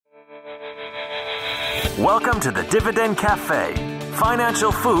Welcome to the Dividend Cafe,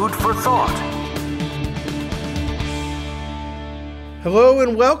 financial food for thought. Hello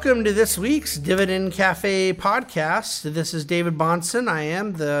and welcome to this week's Dividend Cafe podcast. This is David Bahnsen. I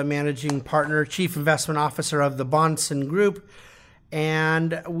am the managing partner, chief investment officer of the Bahnsen Group,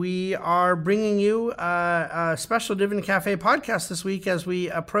 and we are bringing you a special Dividend Cafe podcast this week as we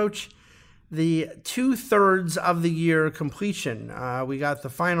approach the 2/3 of the year completion. We got the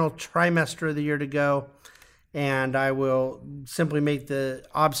final trimester of the year to go, and I will simply make the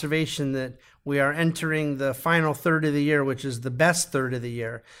observation that we are entering the final third of the year, which is the best third of the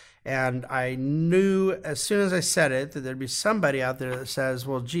year. And I knew as soon as I said it that there'd be somebody out there that says,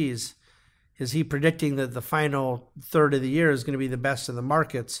 well, geez, is he predicting that the final third of the year is going to be the best in the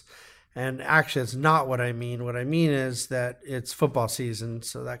markets? And actually, it's not what I mean. What I mean is that it's football season,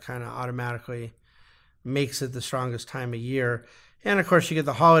 so that kind of automatically makes it the strongest time of year. And of course, you get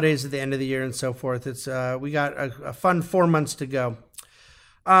the holidays at the end of the year and so forth. It's we got a fun 4 months to go.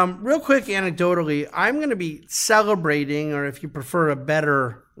 Real quick, anecdotally, I'm going to be celebrating, or if you prefer a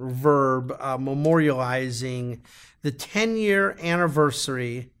better verb, memorializing the 10-year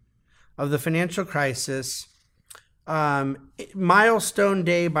anniversary of the financial crisis. Milestone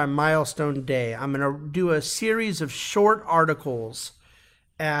day by milestone day. I'm going to do a series of short articles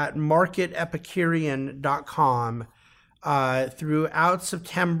at marketepicurean.com throughout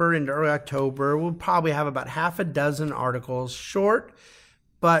September into early October. We'll probably have about half a dozen articles, short,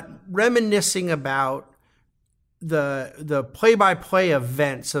 but reminiscing about the play-by-play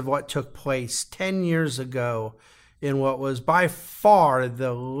events of what took place 10 years ago in what was by far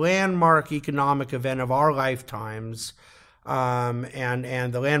the landmark economic event of our lifetimes,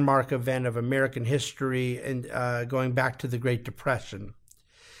 and the landmark event of American history, and going back to the Great Depression.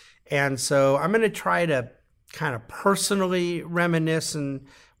 And so I'm going to try to kind of personally reminisce and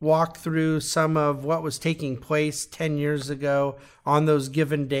walk through some of what was taking place 10 years ago on those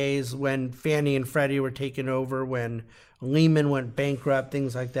given days when Fannie and Freddie were taken over, when Lehman went bankrupt,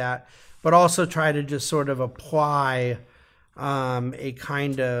 things like that. But also try to just sort of apply a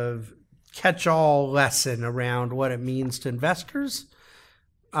kind of catch-all lesson around what it means to investors,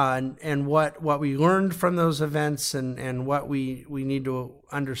 and what we learned from those events, and what we need to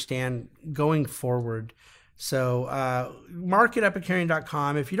understand going forward. So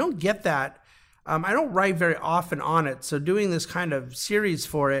marketepicurean.com. If you don't get that, I don't write very often on it, so doing this kind of series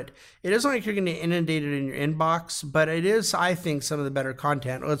for it, it isn't like you're going to inundate it in your inbox, but it is, I think, some of the better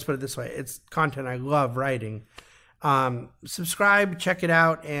content. Let's put it this way. It's content I love writing. Subscribe, check it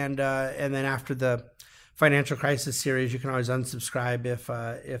out, and then after the financial crisis series, you can always unsubscribe if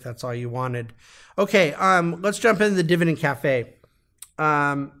that's all you wanted. Okay, let's jump into the Dividend Cafe.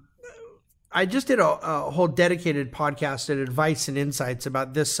 I just did a whole dedicated podcast at Advice and Insights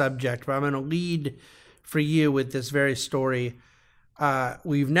about this subject, but I'm going to lead for you with this very story.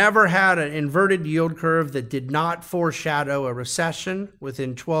 We've never had an inverted yield curve that did not foreshadow a recession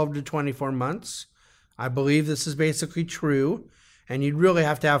within 12 to 24 months. I believe this is basically true, and you'd really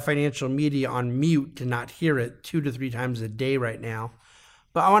have to have financial media on mute to not hear it 2 to 3 times a day right now.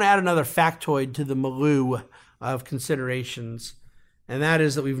 But I want to add another factoid to the milieu of considerations. And that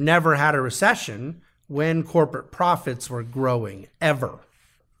is that we've never had a recession when corporate profits were growing, ever.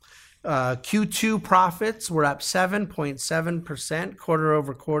 Q2 profits were up 7.7% quarter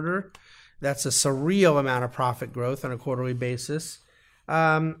over quarter. That's a surreal amount of profit growth on a quarterly basis.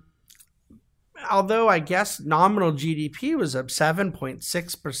 Although I guess nominal GDP was up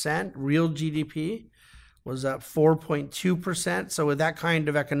 7.6%, real GDP was up 4.2%. So with that kind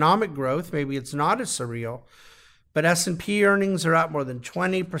of economic growth, maybe it's not as surreal. But S&P earnings are up more than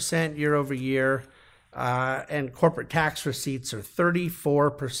 20% year over year, and corporate tax receipts are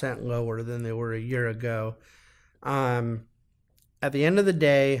 34% lower than they were a year ago. At the end of the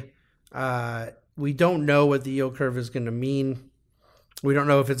day, we don't know what the yield curve is going to mean. We don't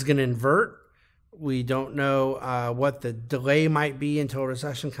know if it's going to invert. We don't know what the delay might be until a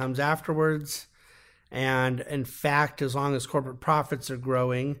recession comes afterwards. And in fact, as long as corporate profits are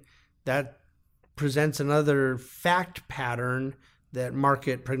growing, that presents another fact pattern that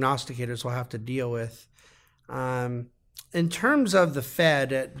market prognosticators will have to deal with. In terms of the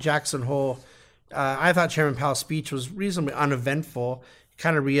Fed at Jackson Hole, I thought Chairman Powell's speech was reasonably uneventful. He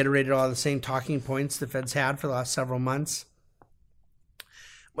kind of reiterated all the same talking points the Fed's had for the last several months.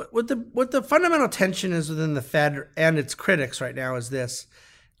 What the fundamental tension is within the Fed and its critics right now is this.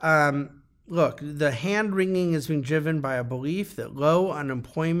 Look, the hand-wringing is being driven by a belief that low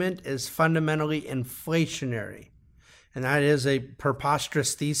unemployment is fundamentally inflationary. And that is a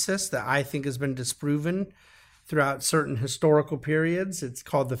preposterous thesis that I think has been disproven throughout certain historical periods. It's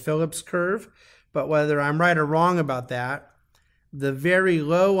called the Phillips curve. But whether I'm right or wrong about that, the very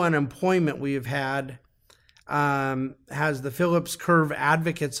low unemployment we have had has the Phillips curve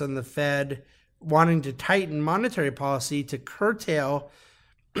advocates on the Fed wanting to tighten monetary policy to curtail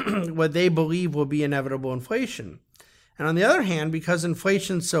what they believe will be inevitable inflation. And on the other hand, because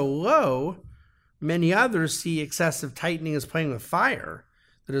inflation's so low, many others see excessive tightening as playing with fire,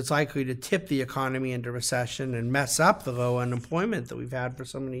 that it's likely to tip the economy into recession and mess up the low unemployment that we've had for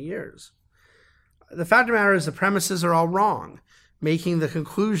so many years. The fact of the matter is the premises are all wrong, making the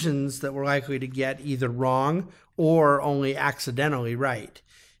conclusions that we're likely to get either wrong or only accidentally right,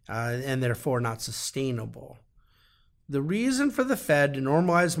 and therefore not sustainable. The reason for the Fed to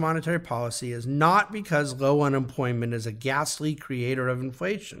normalize monetary policy is not because low unemployment is a ghastly creator of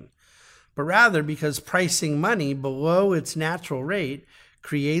inflation, but rather because pricing money below its natural rate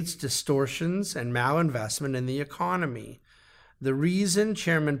creates distortions and malinvestment in the economy. The reason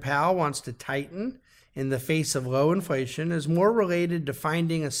Chairman Powell wants to tighten in the face of low inflation is more related to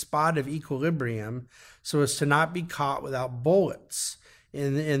finding a spot of equilibrium so as to not be caught without bullets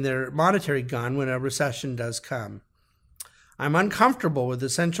in their monetary gun when a recession does come. I'm uncomfortable with the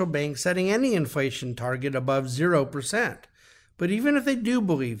central bank setting any inflation target above 0%. But even if they do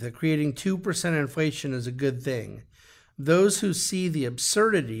believe that creating 2% inflation is a good thing, those who see the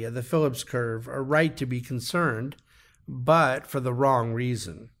absurdity of the Phillips curve are right to be concerned, but for the wrong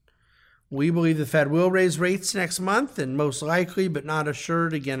reason. We believe the Fed will raise rates next month, and most likely, but not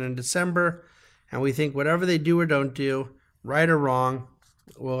assured, again in December. And we think whatever they do or don't do, right or wrong,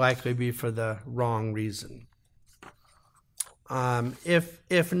 will likely be for the wrong reason.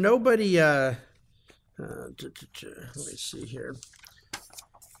 If nobody, let me see here.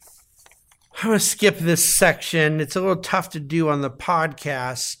 I'm going to skip this section. It's a little tough to do on the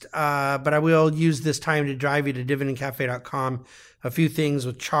podcast, but I will use this time to drive you to dividendcafe.com. A few things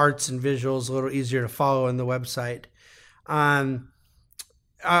with charts and visuals, a little easier to follow on the website.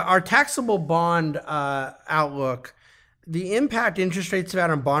 Our taxable bond outlook, the impact interest rates have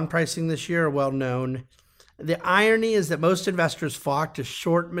had on bond pricing this year are well known. The irony is that most investors flock to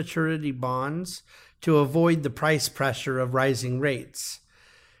short maturity bonds to avoid the price pressure of rising rates.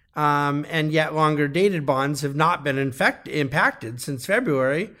 And yet longer dated bonds have not been impacted since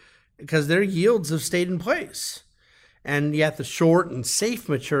February because their yields have stayed in place. And yet the short and safe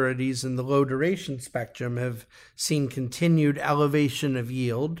maturities in the low duration spectrum have seen continued elevation of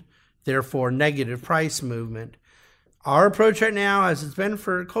yield, therefore negative price movement. Our approach right now, as it's been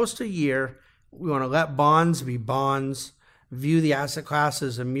for close to a year, we want to let bonds be bonds, view the asset class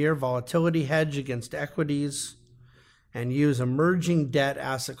as a mere volatility hedge against equities, and use emerging debt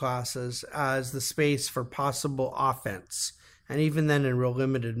asset classes as the space for possible offense, and even then in real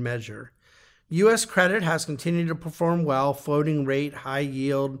limited measure. U.S. credit has continued to perform well, floating rate, high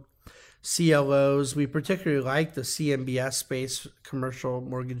yield, CLOs. We particularly like the CMBS space, commercial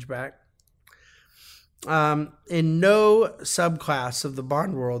mortgage backed. In no subclass of the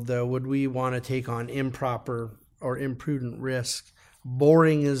bond world, though, would we want to take on improper or imprudent risk.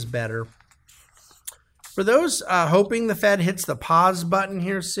 Boring is better. For those hoping the Fed hits the pause button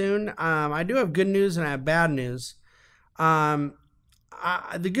here soon, I do have good news and I have bad news. The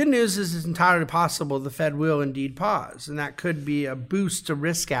good news is it's entirely possible the Fed will indeed pause, and that could be a boost to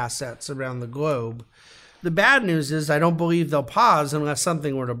risk assets around the globe. The bad news is I don't believe they'll pause unless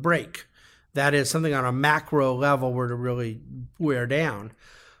something were to break. That is, something on a macro level were to really wear down.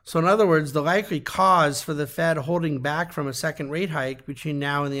 So in other words, the likely cause for the Fed holding back from a second rate hike between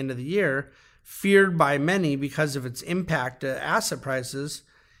now and the end of the year, feared by many because of its impact to asset prices,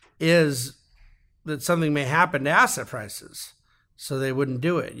 is that something may happen to asset prices. So they wouldn't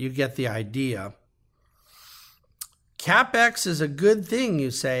do it. You get the idea. CapEx is a good thing, you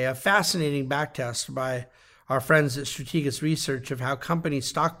say, a fascinating backtest by our friends at Strategic Research of how company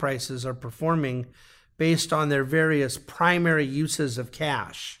stock prices are performing based on their various primary uses of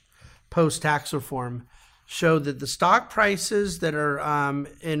cash. Post-tax reform showed that the stock prices that are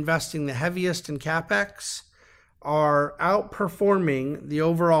investing the heaviest in CapEx are outperforming the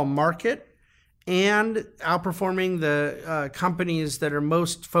overall market and outperforming the companies that are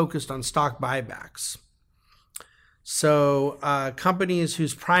most focused on stock buybacks. So companies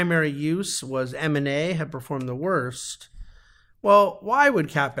whose primary use was M&A have performed the worst. Well, why would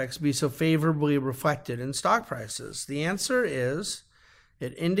CapEx be so favorably reflected in stock prices? The answer is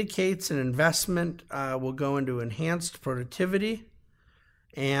it indicates an investment will go into enhanced productivity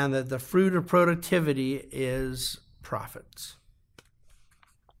and that the fruit of productivity is profits.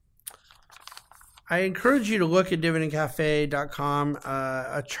 I encourage you to look at dividendcafe.com,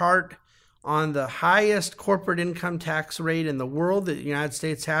 a chart on the highest corporate income tax rate in the world that the United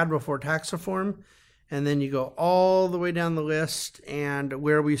States had before tax reform. And then you go all the way down the list, and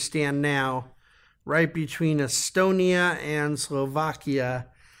where we stand now, right between Estonia and Slovakia.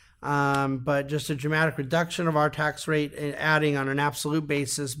 But just a dramatic reduction of our tax rate, adding on an absolute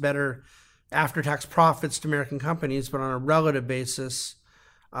basis better after-tax profits to American companies, but on a relative basis,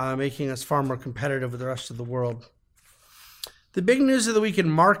 making us far more competitive with the rest of the world. The big news of the week in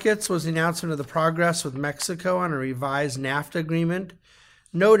markets was the announcement of the progress with Mexico on a revised NAFTA agreement.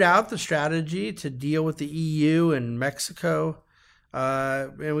 No doubt the strategy to deal with the EU and Mexico,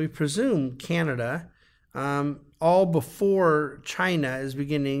 and we presume Canada, all before China is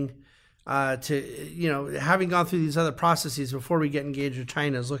beginning to, having gone through these other processes before we get engaged with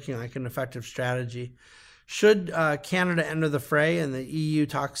China is looking like an effective strategy. Should Canada enter the fray and the EU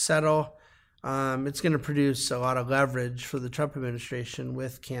talks settle, it's going to produce a lot of leverage for the Trump administration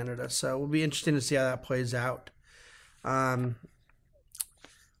with Canada. So it will be interesting to see how that plays out.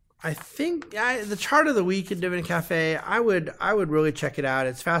 I think the chart of the week at Dividend Cafe, I would really check it out.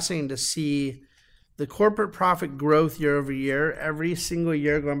 It's fascinating to see the corporate profit growth year over year, every single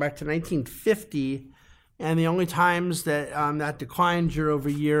year going back to 1950. And the only times that that declines year over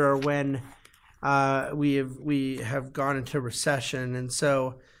year are when we have gone into recession. And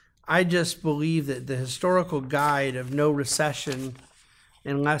so I just believe that the historical guide of no recession,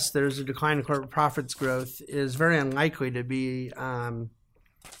 unless there's a decline in corporate profits growth, is very unlikely to be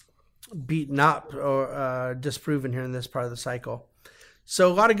beaten up or disproven here in this part of the cycle. So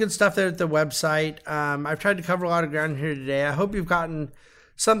a lot of good stuff there at the website. I've tried to cover a lot of ground here today. I hope you've gotten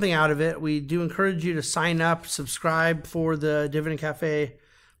something out of it. We do encourage you to sign up, subscribe for the Dividend Cafe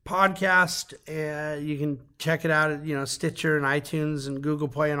podcast. You can check it out at Stitcher and iTunes and Google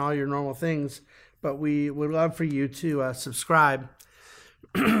Play and all your normal things. But we would love for you to subscribe.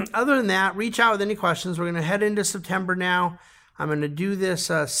 Other than that, reach out with any questions. We're going to head into September now. I'm going to do this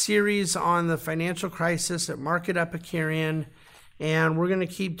series on the financial crisis at Market Epicurean, and we're going to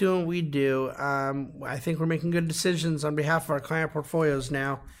keep doing what we do. I think we're making good decisions on behalf of our client portfolios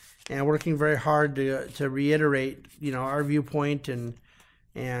now, and working very hard to reiterate, our viewpoint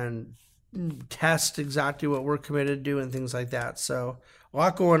and test exactly what we're committed to and things like that. So a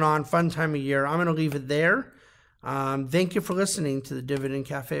lot going on, fun time of year. I'm going to leave it there. Thank you for listening to the Dividend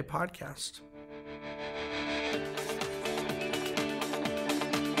Cafe podcast.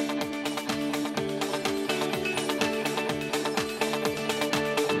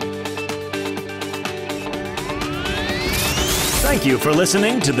 Thank you for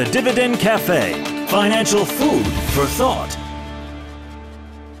listening to the Dividend Cafe, financial food for thought.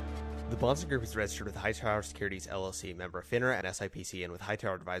 The Bahnsen Group is registered with Hightower Securities, LLC, member of FINRA and SIPC, and with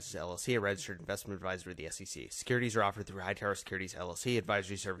Hightower Advisors, LLC, a registered investment advisor of the SEC. Securities are offered through Hightower Securities, LLC.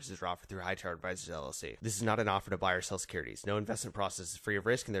 Advisory services are offered through Hightower Advisors, LLC. This is not an offer to buy or sell securities. No investment process is free of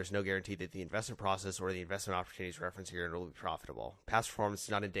risk, and there is no guarantee that the investment process or the investment opportunities referenced here will be profitable. Past performance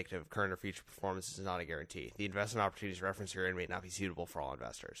is not indicative of current or future performance. Is not a guarantee. The investment opportunities referenced herein may not be suitable for all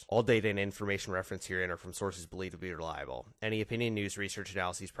investors. All data and information referenced herein are from sources believed to be reliable. Any opinion, news, research,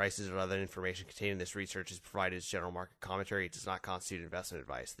 analyses, prices, or other information contained in this research is provided as general market commentary. It does not constitute investment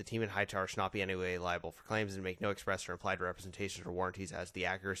advice. The team at Hightower should not be in any way liable for claims and make no express or implied representations or warranties as to the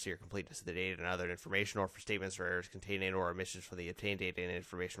accuracy or completeness of the data and other information, or for statements or errors contained in or omissions from the obtained data and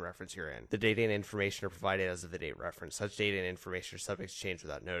information referenced herein. The data and information are provided as of the date referenced. Such data and information are subject to change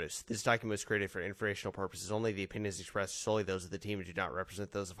without notice. This document was created for informational purposes only. The opinions expressed are solely those of the team and do not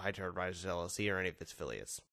represent those of Hightower Advisors LLC or any of its affiliates.